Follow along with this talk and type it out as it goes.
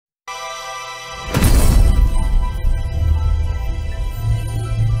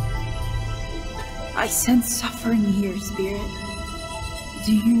I sense suffering here, Spirit.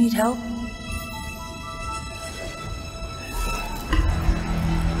 Do you need help?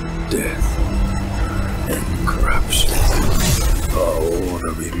 Death and corruption all want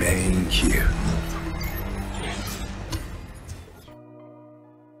to remain here.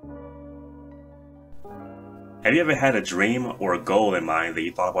 Have you ever had a dream or a goal in mind that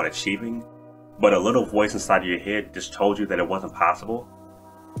you thought about achieving, but a little voice inside of your head just told you that it wasn't possible?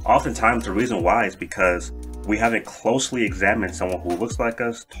 Oftentimes the reason why is because we haven't closely examined someone who looks like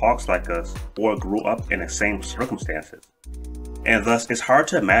us, talks like us, or grew up in the same circumstances. And thus it's hard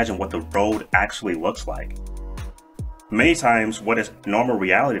to imagine what the road actually looks like. Many times what is normal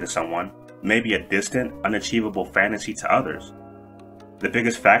reality to someone may be a distant, unachievable fantasy to others. The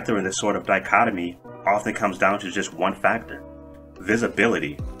biggest factor in this sort of dichotomy often comes down to just one factor: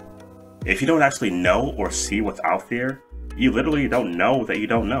 visibility. If you don't actually know or see what's out there, you literally don't know that you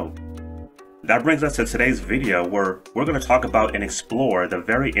don't know. That brings us to today's video, where we're going to talk about and explore the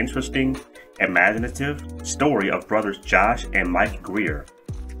very interesting, imaginative story of brothers Josh and Mike Grier,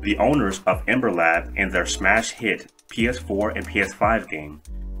 the owners of Ember Lab, and their smash hit PS4 and PS5 game,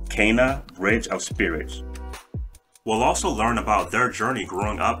 Kena: Bridge of Spirits. We'll also learn about their journey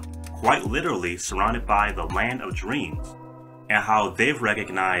growing up quite literally surrounded by the land of dreams, and how they've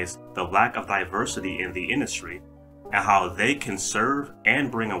recognized the lack of diversity in the industry, and how they can serve and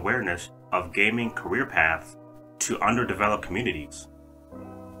bring awareness of gaming career paths to underdeveloped communities.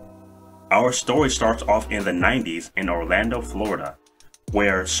 Our story starts off in the 90s in Orlando, Florida,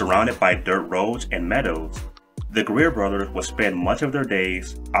 where, surrounded by dirt roads and meadows, the Grier brothers would spend much of their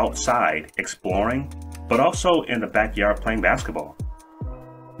days outside exploring, but also in the backyard playing basketball.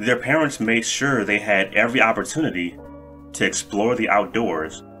 Their parents made sure they had every opportunity to explore the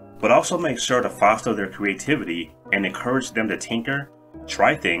outdoors, but also make sure to foster their creativity and encourage them to tinker,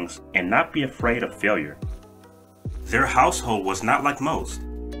 try things, and not be afraid of failure. Their household was not like most,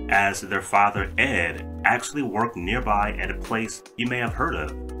 as their father Ed actually worked nearby at a place you may have heard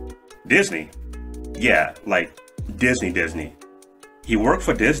of. Disney. Yeah, like Disney. He worked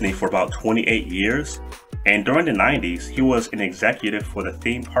for Disney for about 28 years, and during the 90s, he was an executive for the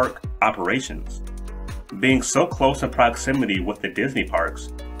theme park operations. Being so close in proximity with the Disney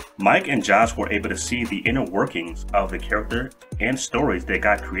parks, Mike and Josh were able to see the inner workings of the character and stories that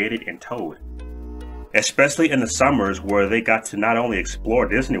got created and told. Especially in the summers, where they got to not only explore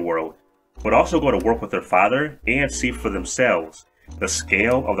Disney World, but also go to work with their father and see for themselves the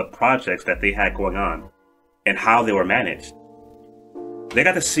scale of the projects that they had going on and how they were managed. They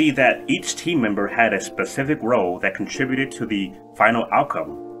got to see that each team member had a specific role that contributed to the final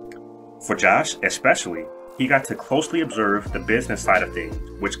outcome. For Josh especially, he got to closely observe the business side of things,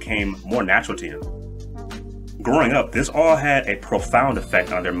 which came more natural to him. Growing up, this all had a profound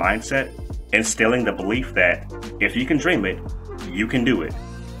effect on their mindset, instilling the belief that if you can dream it, you can do it.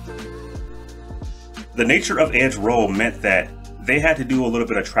 The nature of Ed's role meant that they had to do a little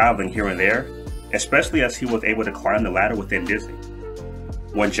bit of traveling here and there, especially as he was able to climb the ladder within Disney.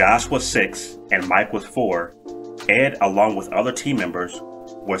 When Josh was 6 and Mike was 4, Ed, along with other team members,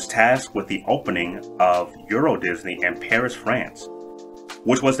 was tasked with the opening of Euro Disney in Paris, France,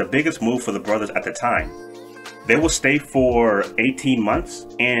 which was the biggest move for the brothers at the time. They would stay for 18 months,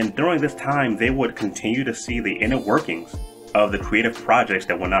 and during this time they would continue to see the inner workings of the creative projects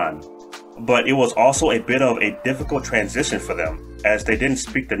that went on. But it was also a bit of a difficult transition for them, as they didn't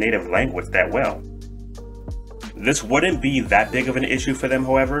speak the native language that well. This wouldn't be that big of an issue for them,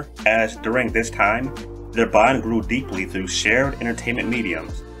 however, as during this time, their bond grew deeply through shared entertainment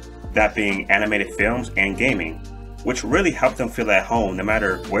mediums, that being animated films and gaming, which really helped them feel at home no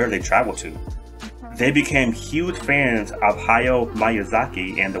matter where they traveled to. They became huge fans of Hayao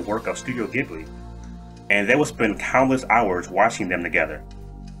Miyazaki and the work of Studio Ghibli, and they would spend countless hours watching them together.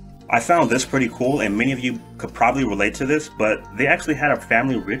 I found this pretty cool, and many of you could probably relate to this, but they actually had a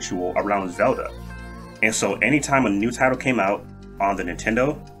family ritual around Zelda. And so anytime a new title came out on the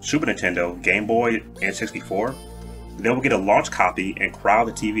Nintendo, Super Nintendo, Game Boy, and 64, they would get a launch copy and crowd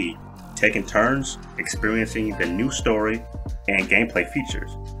the TV, taking turns experiencing the new story and gameplay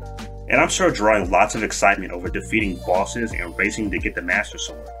features. And I'm sure drawing lots of excitement over defeating bosses and racing to get the Master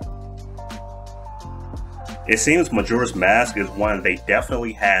Sword. It seems Majora's Mask is one they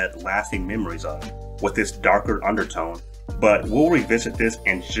definitely had lasting memories of, with this darker undertone, but we'll revisit this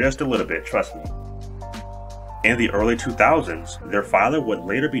in just a little bit, trust me. In the early 2000s, their father would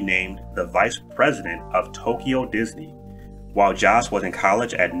later be named the vice president of Tokyo Disney, while Josh was in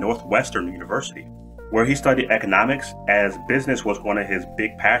college at Northwestern University, where he studied economics, as business was one of his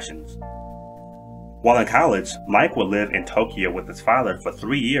big passions. While in college, Mike would live in Tokyo with his father for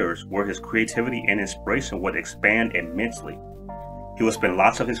 3 years, where his creativity and inspiration would expand immensely. He would spend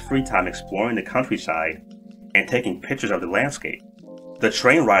lots of his free time exploring the countryside and taking pictures of the landscape. The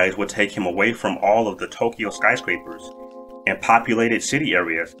train rides would take him away from all of the Tokyo skyscrapers and populated city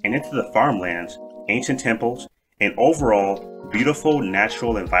areas and into the farmlands, ancient temples, and overall beautiful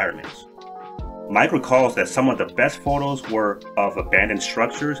natural environments. Mike recalls that some of the best photos were of abandoned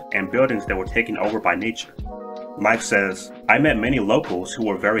structures and buildings that were taken over by nature. Mike says, "I met many locals who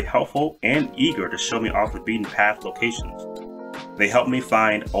were very helpful and eager to show me off the beaten path locations. They helped me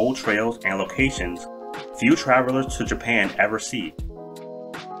find old trails and locations few travelers to Japan ever see."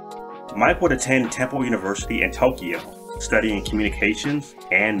 Mike would attend Temple University in Tokyo, studying communications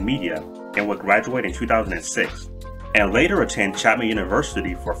and media, and would graduate in 2006. And later attend Chapman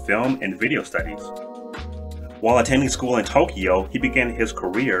University for film and video studies. While attending school in Tokyo, he began his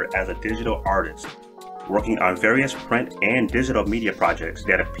career as a digital artist, working on various print and digital media projects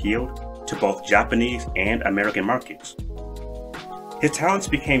that appealed to both Japanese and American markets. His talents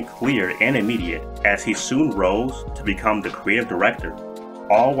became clear and immediate as he soon rose to become the creative director,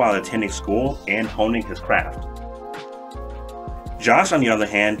 all while attending school and honing his craft. Josh, on the other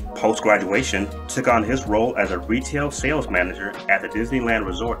hand, post-graduation, took on his role as a retail sales manager at the Disneyland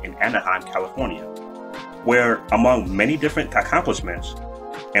Resort in Anaheim, California, where, among many different accomplishments,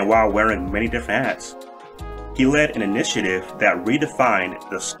 and while wearing many different hats, he led an initiative that redefined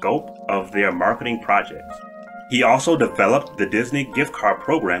the scope of their marketing projects. He also developed the Disney gift card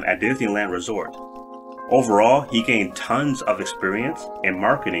program at Disneyland Resort. Overall, he gained tons of experience in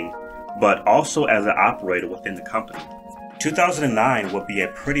marketing, but also as an operator within the company. 2009 would be a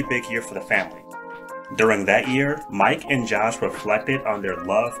pretty big year for the family. During that year, Mike and Josh reflected on their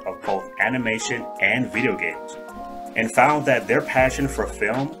love of both animation and video games, and found that their passion for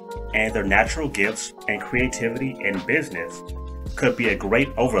film and their natural gifts and creativity in business could be a great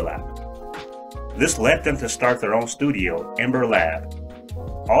overlap. This led them to start their own studio, Ember Lab.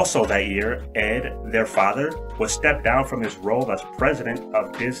 Also that year, Ed, their father, would step down from his role as president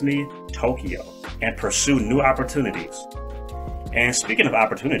of Disney Tokyo and pursue new opportunities. And speaking of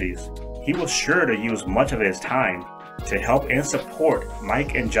opportunities, he was sure to use much of his time to help and support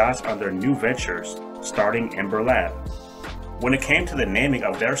Mike and Josh on their new ventures, starting Ember Lab. When it came to the naming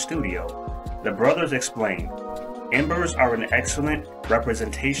of their studio, the brothers explained, "Embers are an excellent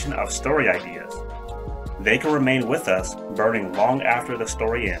representation of story ideas. They can remain with us, burning long after the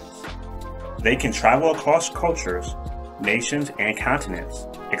story ends. They can travel across cultures, nations, and continents,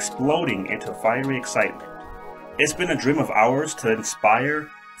 exploding into fiery excitement. It's been a dream of ours to inspire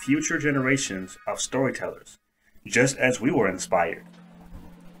future generations of storytellers, just as we were inspired.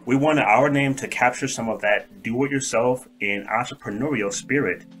 We wanted our name to capture some of that do-it-yourself and entrepreneurial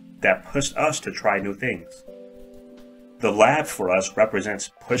spirit that pushed us to try new things. The lab for us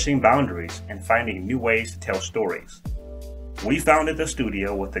represents pushing boundaries and finding new ways to tell stories. We founded the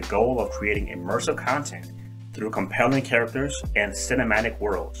studio with the goal of creating immersive content through compelling characters and cinematic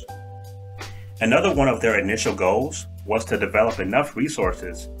worlds. Another one of their initial goals was to develop enough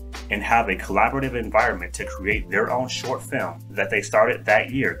resources and have a collaborative environment to create their own short film that they started that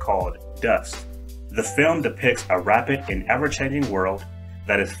year called Dust. The film depicts a rapid and ever-changing world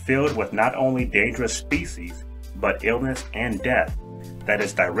that is filled with not only dangerous species, but illness and death that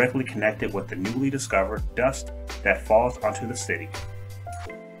is directly connected with the newly discovered dust that falls onto the city.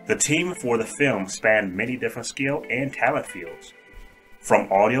 The team for the film spanned many different skill and talent fields,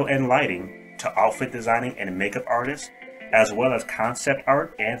 from audio and lighting to outfit designing and makeup artists, as well as concept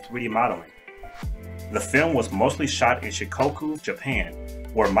art and 3D modeling. The film was mostly shot in Shikoku, Japan,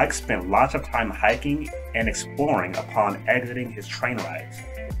 where Mike spent lots of time hiking and exploring upon exiting his train rides.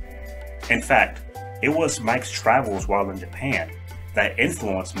 In fact, it was Mike's travels while in Japan that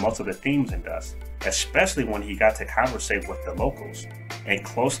influenced most of the themes in Dust, especially when he got to conversate with the locals and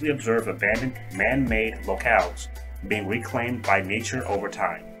closely observe abandoned man-made locales being reclaimed by nature over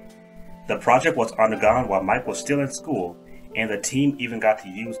time. The project was undergone while Mike was still in school, and the team even got to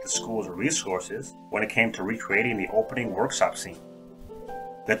use the school's resources when it came to recreating the opening workshop scene.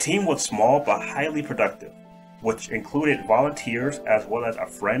 The team was small but highly productive, which included volunteers as well as a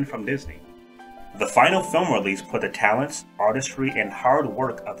friend from Disney. The final film release put the talents, artistry, and hard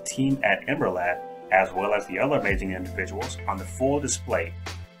work of the team at Ember Lab, as well as the other amazing individuals, on the full display,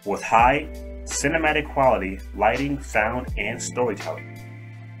 with high, cinematic quality, lighting, sound, and storytelling.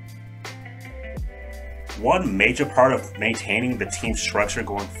 One major part of maintaining the team's structure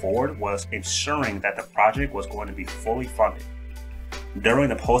going forward was ensuring that the project was going to be fully funded. During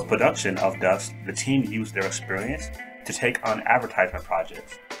the post-production of Dust, the team used their experience to take on advertisement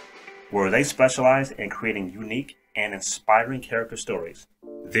projects. where they specialized in creating unique and inspiring character stories.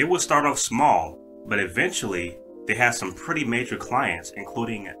 They would start off small, but eventually they had some pretty major clients,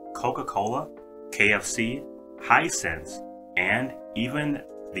 including Coca-Cola, KFC, Hisense, and even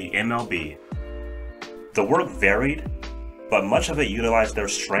the MLB. The work varied, but much of it utilized their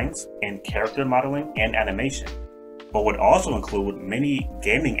strengths in character modeling and animation, but would also include many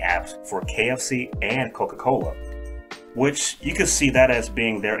gaming apps for KFC and Coca-Cola, which you could see that as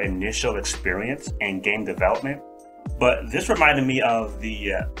being their initial experience in game development. But this reminded me of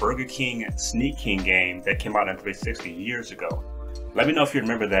the Burger King Sneak King game that came out on 360 years ago. Let me know if you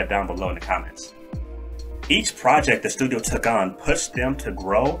remember that down below in the comments. Each project the studio took on pushed them to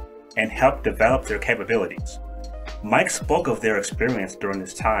grow and help develop their capabilities. Mike spoke of their experience during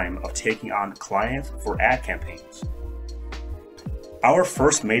this time of taking on clients for ad campaigns. Our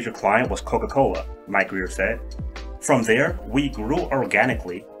first major client was Coca-Cola, Mike Grier said. From there, we grew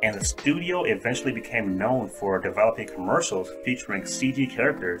organically, and the studio eventually became known for developing commercials featuring CG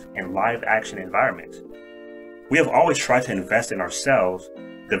characters in live-action environments. We have always tried to invest in ourselves,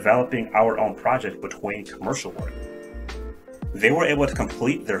 developing our own projects between commercial work. They were able to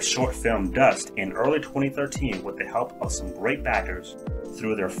complete their short film Dust in early 2013 with the help of some great backers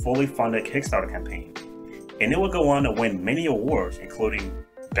through their fully funded Kickstarter campaign, and it would go on to win many awards, including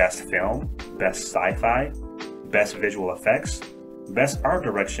Best Film, Best Sci-Fi, Best Visual Effects, Best Art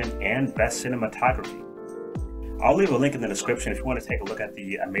Direction, and Best Cinematography. I'll leave a link in the description if you want to take a look at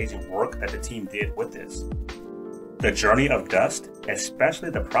the amazing work that the team did with this. The journey of Dust, especially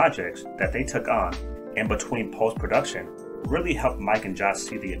the projects that they took on in between post-production, really helped Mike and Josh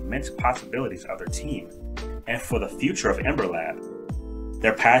see the immense possibilities of their team and for the future of Ember Lab.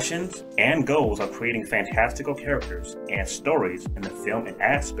 Their passions and goals of creating fantastical characters and stories in the film and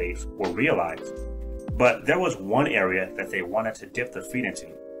ad space were realized. But there was one area that they wanted to dip their feet into,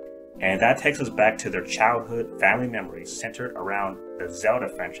 and that takes us back to their childhood family memories centered around the Zelda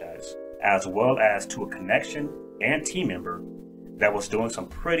franchise, as well as to a connection and team member that was doing some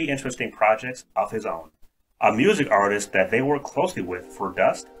pretty interesting projects of his own. A music artist that they worked closely with for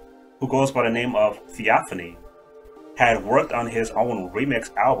Dust, who goes by the name of Theophany, had worked on his own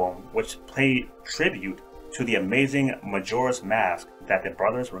remix album, which paid tribute to the amazing Majora's Mask that the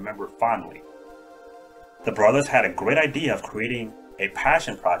brothers remembered fondly. The brothers had a great idea of creating a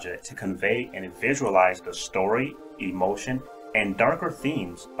passion project to convey and visualize the story, emotion, and darker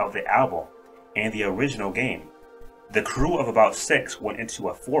themes of the album and the original game. The crew of about 6 went into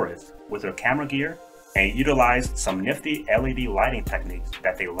a forest with their camera gear and utilized some nifty LED lighting techniques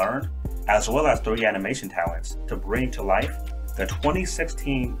that they learned, as well as 3D animation talents, to bring to life the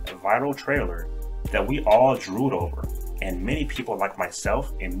 2016 viral trailer that we all drooled over, and many people like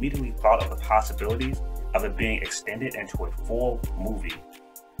myself immediately thought of the possibilities of it being extended into a full movie.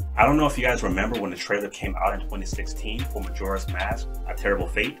 I don't know if you guys remember when the trailer came out in 2016 for Majora's Mask, A Terrible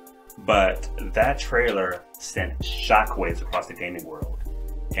Fate, but that trailer sent shockwaves across the gaming world.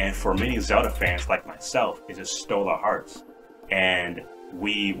 And for many Zelda fans like myself, it just stole our hearts. And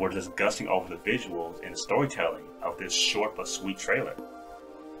we were just gushing over the visuals and storytelling of this short but sweet trailer.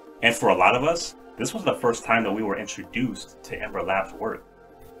 And for a lot of us, this was the first time that we were introduced to Ember Lab's work.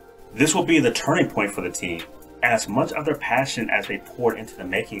 This will be the turning point for the team. As much of their passion as they poured into the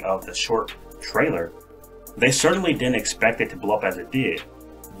making of the short trailer, they certainly didn't expect it to blow up as it did,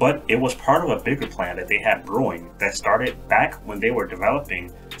 but it was part of a bigger plan that they had brewing that started back when they were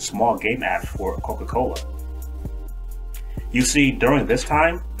developing small game apps for Coca-Cola. You see, during this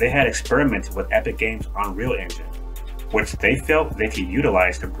time, they had experimented with Epic Games' Unreal Engine, which they felt they could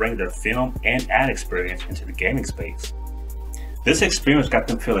utilize to bring their film and ad experience into the gaming space. This experience got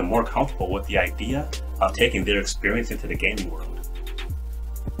them feeling more comfortable with the idea of taking their experience into the gaming world.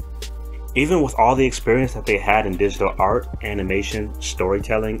 Even with all the experience that they had in digital art, animation,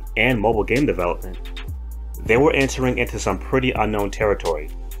 storytelling, and mobile game development, they were entering into some pretty unknown territory.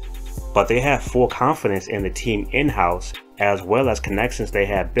 But they had full confidence in the team in-house, as well as connections they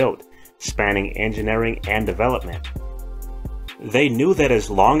had built, spanning engineering and development. They knew that as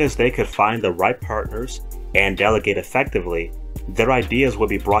long as they could find the right partners and delegate effectively, their ideas would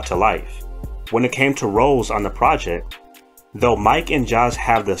be brought to life. When it came to roles on the project, though Mike and Josh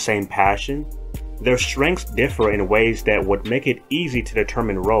have the same passion, their strengths differ in ways that would make it easy to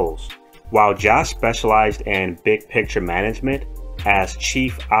determine roles. While Josh specialized in big picture management as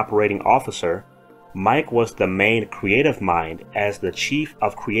Chief Operating Officer, Mike was the main creative mind as the Chief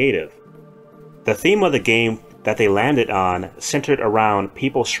of Creative. The theme of the game that they landed on centered around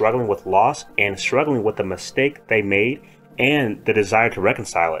people struggling with loss and struggling with the mistake they made and the desire to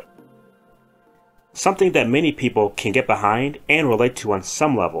reconcile it. Something that many people can get behind and relate to on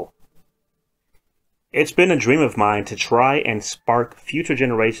some level. It's been a dream of mine to try and spark future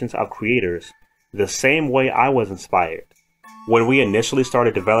generations of creators the same way I was inspired. When we initially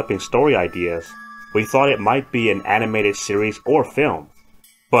started developing story ideas, we thought it might be an animated series or film.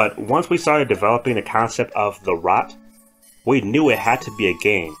 But once we started developing the concept of the Rot, we knew it had to be a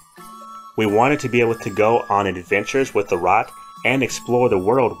game. We wanted to be able to go on adventures with the Rot and explore the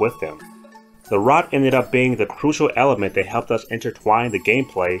world with them. The Rot ended up being the crucial element that helped us intertwine the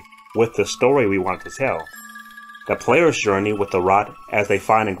gameplay with the story we wanted to tell. The player's journey with the Rot as they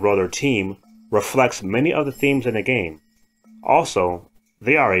find and grow their team reflects many of the themes in the game. Also,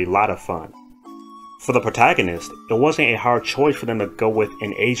 they are a lot of fun. For the protagonist, it wasn't a hard choice for them to go with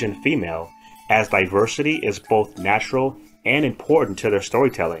an Asian female, as diversity is both natural and important to their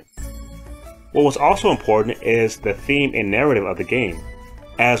storytelling. What was also important is the theme and narrative of the game,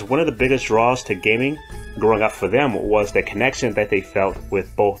 as one of the biggest draws to gaming growing up for them was the connection that they felt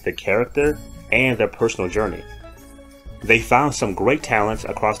with both the character and their personal journey. They found some great talents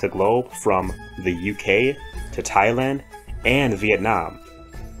across the globe from the UK to Thailand and Vietnam,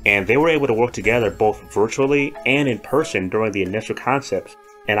 and they were able to work together both virtually and in person during the initial concepts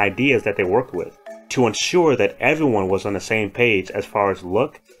and ideas that they worked with, to ensure that everyone was on the same page as far as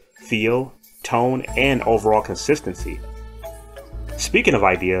look, feel, tone, and overall consistency. Speaking of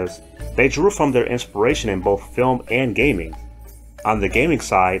ideas, they drew from their inspiration in both film and gaming. On the gaming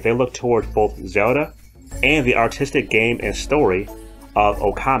side, they looked towards both Zelda and the artistic game and story of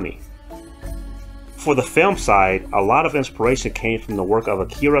Okami. For the film side, a lot of inspiration came from the work of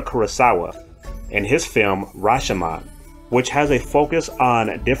Akira Kurosawa and his film Rashomon, which has a focus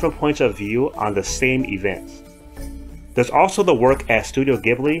on different points of view on the same events. There's also the work at Studio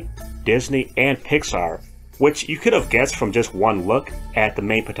Ghibli, Disney, and Pixar, which you could have guessed from just one look at the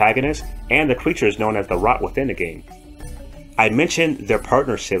main protagonist and the creatures known as the Rot within the game. I mentioned their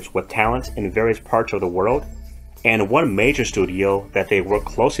partnerships with talents in various parts of the world, and one major studio that they work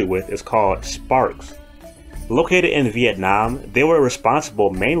closely with is called Sparks. Located in Vietnam, they were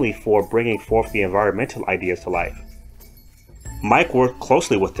responsible mainly for bringing forth the environmental ideas to life. Mike worked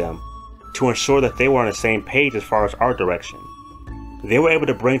closely with them to ensure that they were on the same page as far as art direction. They were able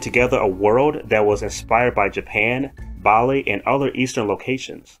to bring together a world that was inspired by Japan, Bali, and other Eastern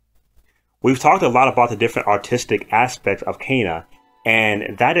locations. We've talked a lot about the different artistic aspects of Kena,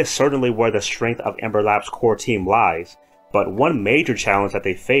 and that is certainly where the strength of Ember Lab's core team lies, but one major challenge that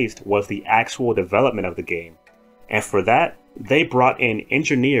they faced was the actual development of the game. And for that, they brought in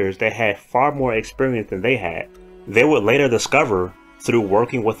engineers that had far more experience than they had. They would later discover, through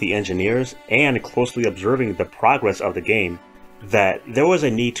working with the engineers and closely observing the progress of the game, that there was a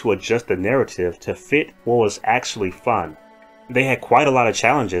need to adjust the narrative to fit what was actually fun. They had quite a lot of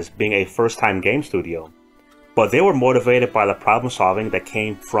challenges being a first-time game studio, but they were motivated by the problem solving that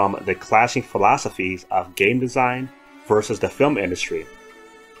came from the clashing philosophies of game design versus the film industry.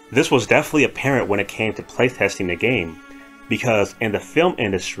 This was definitely apparent when it came to playtesting the game, because in the film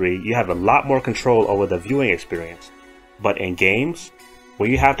industry you have a lot more control over the viewing experience, but in games,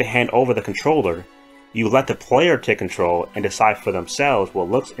 when you have to hand over the controller, you let the player take control and decide for themselves what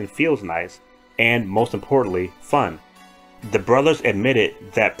looks and feels nice, and most importantly, fun. The brothers admitted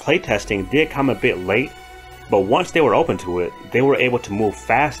that playtesting did come a bit late, but once they were open to it, they were able to move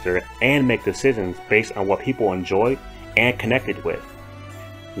faster and make decisions based on what people enjoyed and connected with.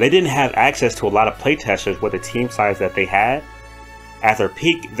 They didn't have access to a lot of playtesters with the team size that they had. At their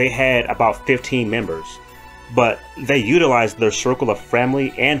peak, they had about 15 members. But they utilized their circle of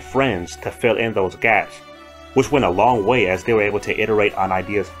family and friends to fill in those gaps, which went a long way as they were able to iterate on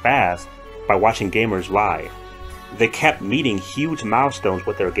ideas fast by watching gamers live. They kept meeting huge milestones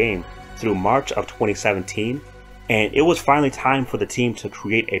with their game through March of 2017, and it was finally time for the team to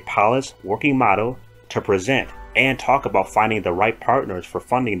create a polished working model to present and talk about finding the right partners for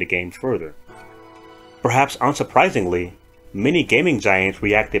funding the game further. Perhaps unsurprisingly, many gaming giants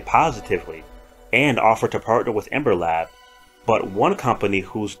reacted positively and offered to partner with Ember Lab, but one company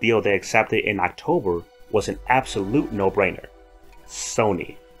whose deal they accepted in October was an absolute no-brainer: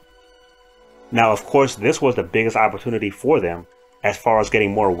 Sony. Now, of course, this was the biggest opportunity for them as far as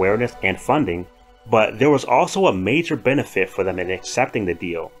getting more awareness and funding, but there was also a major benefit for them in accepting the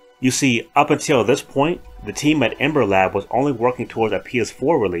deal. You see, up until this point, the team at Ember Lab was only working towards a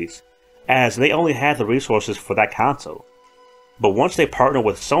PS4 release, as they only had the resources for that console. But once they partnered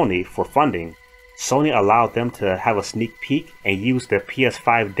with Sony for funding, Sony allowed them to have a sneak peek and use the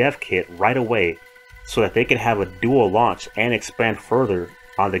PS5 dev kit right away so that they could have a dual launch and expand further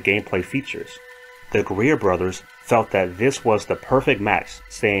on the gameplay features. The Grier brothers felt that this was the perfect match,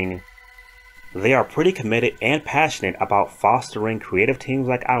 saying, "They are pretty committed and passionate about fostering creative teams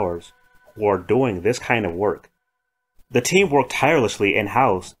like ours who are doing this kind of work. The team worked tirelessly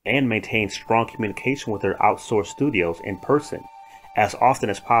in-house and maintained strong communication with their outsourced studios in person as often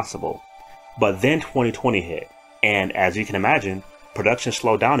as possible. But then 2020 hit, and as you can imagine, production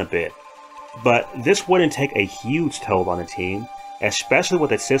slowed down a bit. But this wouldn't take a huge toll on the team, especially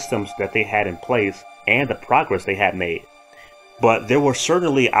with the systems that they had in place and the progress they had made. But there were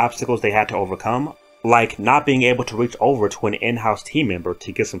certainly obstacles they had to overcome, like not being able to reach over to an in-house team member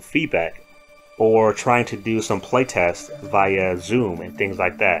to get some feedback, or trying to do some playtests via Zoom and things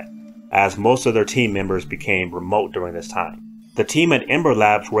like that, as most of their team members became remote during this time. The team at Ember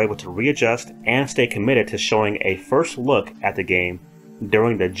Labs were able to readjust and stay committed to showing a first look at the game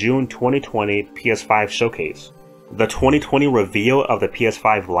during the June 2020 PS5 showcase. The 2020 reveal of the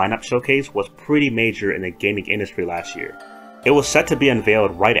PS5 lineup showcase was pretty major in the gaming industry last year. It was set to be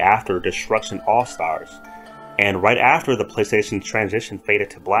unveiled right after Destruction All-Stars, and right after the PlayStation transition faded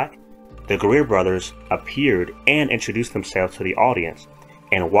to black, the Grier brothers appeared and introduced themselves to the audience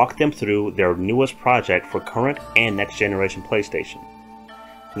and walked them through their newest project for current and next generation PlayStation.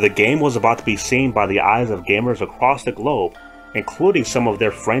 The game was about to be seen by the eyes of gamers across the globe, including some of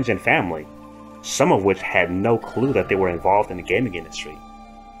their friends and family, some of which had no clue that they were involved in the gaming industry.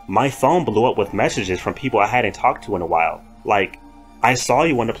 My phone blew up with messages from people I hadn't talked to in a while, like, "I saw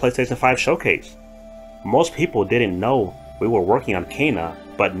you on the PlayStation 5 showcase." Most people didn't know we were working on Kena,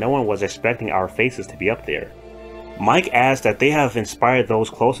 but no one was expecting our faces to be up there. Mike adds that they have inspired those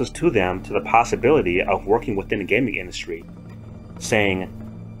closest to them to the possibility of working within the gaming industry, saying,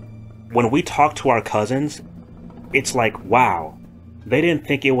 "When we talk to our cousins, it's like, wow, they didn't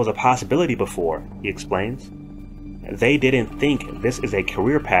think it was a possibility before," he explains. They didn't think this is a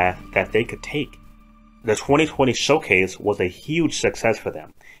career path that they could take. The 2020 showcase was a huge success for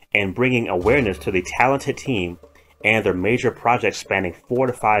them, and bringing awareness to the talented team and their major projects spanning 4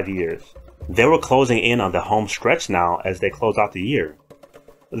 to 5 years. They were closing in on the home stretch now as they close out the year.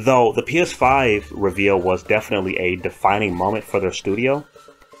 Though the PS5 reveal was definitely a defining moment for their studio,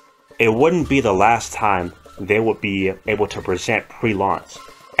 it wouldn't be the last time they would be able to present pre-launch,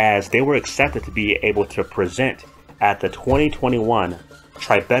 as they were accepted to be able to present at the 2021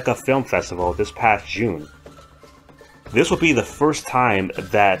 Tribeca Film Festival this past June. This would be the first time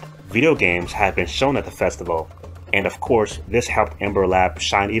that video games have been shown at the festival, and of course this helped Ember Lab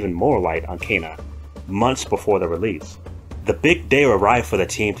shine even more light on Kena, months before the release. The big day arrived for the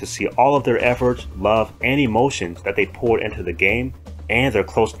team to see all of their efforts, love, and emotions that they poured into the game and their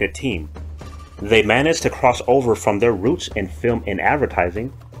close-knit team. They managed to cross over from their roots in film and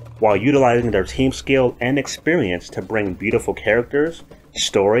advertising, while utilizing their team skill and experience to bring beautiful characters,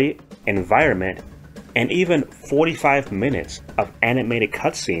 story, environment, and even 45 minutes of animated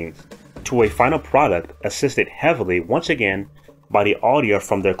cutscenes to a final product assisted heavily once again by the audio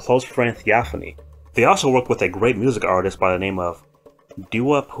from their close friend Theophany. They also worked with a great music artist by the name of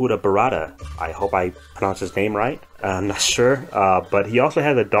Dua Puda Barada. I hope I pronounced his name right. I'm not sure, but he also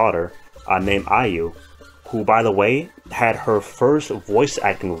has a daughter named Ayu, who, by the way, had her first voice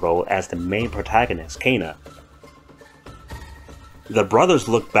acting role as the main protagonist, Kena. The brothers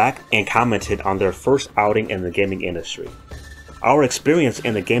looked back and commented on their first outing in the gaming industry. "Our experience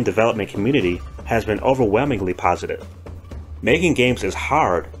in the game development community has been overwhelmingly positive. Making games is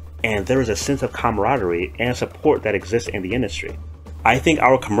hard, and there is a sense of camaraderie and support that exists in the industry. I think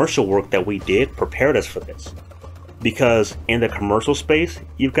our commercial work that we did prepared us for this. Because in the commercial space,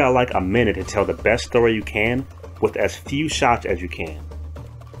 you've got like a minute to tell the best story you can with as few shots as you can."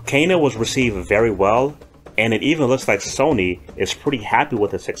 Kena was received very well, and it even looks like Sony is pretty happy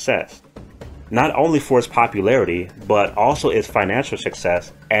with its success. Not only for its popularity, but also its financial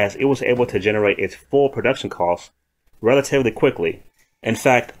success, as it was able to generate its full production costs relatively quickly. In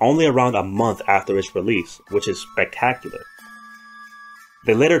fact, only around a month after its release, which is spectacular.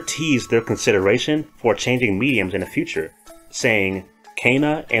 They later teased their consideration for changing mediums in the future, saying,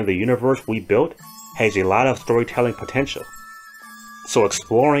 "Kena and the universe we built has a lot of storytelling potential. So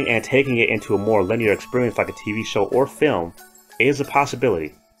exploring and taking it into a more linear experience like a TV show or film is a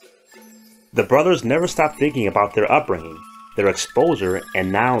possibility." The brothers never stopped thinking about their upbringing, their exposure,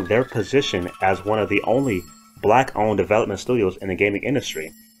 and now their position as one of the only Black-owned development studios in the gaming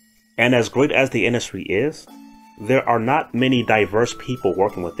industry. And as great as the industry is, there are not many diverse people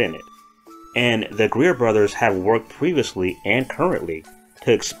working within it. And the Grier brothers have worked previously and currently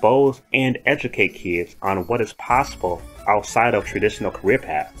to expose and educate kids on what is possible outside of traditional career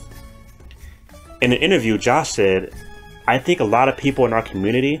paths. In an interview, Josh said, "I think a lot of people in our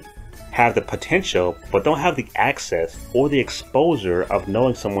community have the potential but don't have the access or the exposure of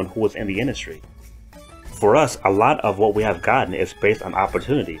knowing someone who is in the industry. For us, a lot of what we have gotten is based on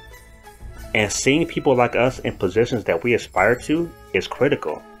opportunity. and seeing people like us in positions that we aspire to is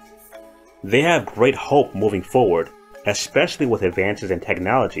critical. They have great hope moving forward, especially with advances in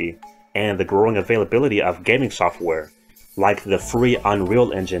technology and the growing availability of gaming software, like the free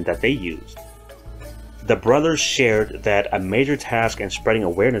Unreal Engine that they use. The brothers shared that a major task in spreading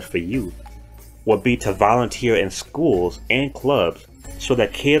awareness for youth would be to volunteer in schools and clubs so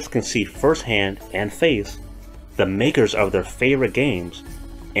that kids can see firsthand and face the makers of their favorite games,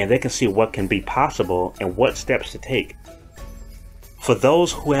 and they can see what can be possible and what steps to take. For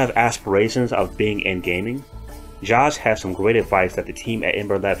those who have aspirations of being in gaming, Josh has some great advice that the team at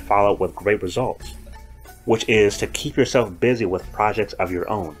Ember Lab followed with great results, which is to keep yourself busy with projects of your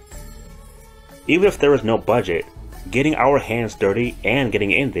own. Even if there is no budget, getting our hands dirty and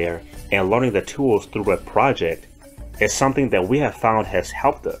getting in there and learning the tools through a project is something that we have found has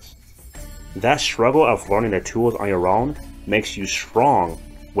helped us. That struggle of learning the tools on your own makes you strong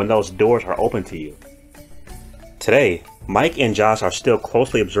when those doors are open to you. Today, Mike and Josh are still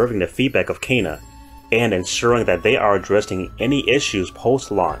closely observing the feedback of Kena and ensuring that they are addressing any issues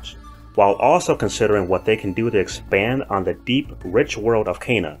post-launch, while also considering what they can do to expand on the deep, rich world of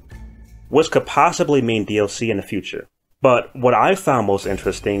Kena, which could possibly mean DLC in the future. But what I found most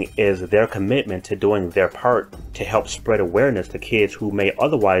interesting is their commitment to doing their part to help spread awareness to kids who may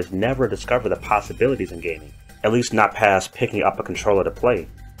otherwise never discover the possibilities in gaming, at least not past picking up a controller to play.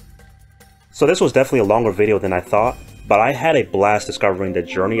 So this was definitely a longer video than I thought, but I had a blast discovering the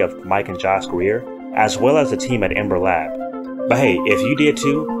journey of Mike and Josh Grier, as well as the team at Ember Lab. But hey, if you did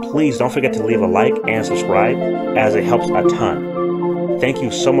too, please don't forget to leave a like and subscribe, as it helps a ton. Thank you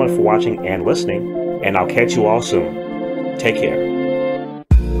so much for watching and listening, and I'll catch you all soon. Take care.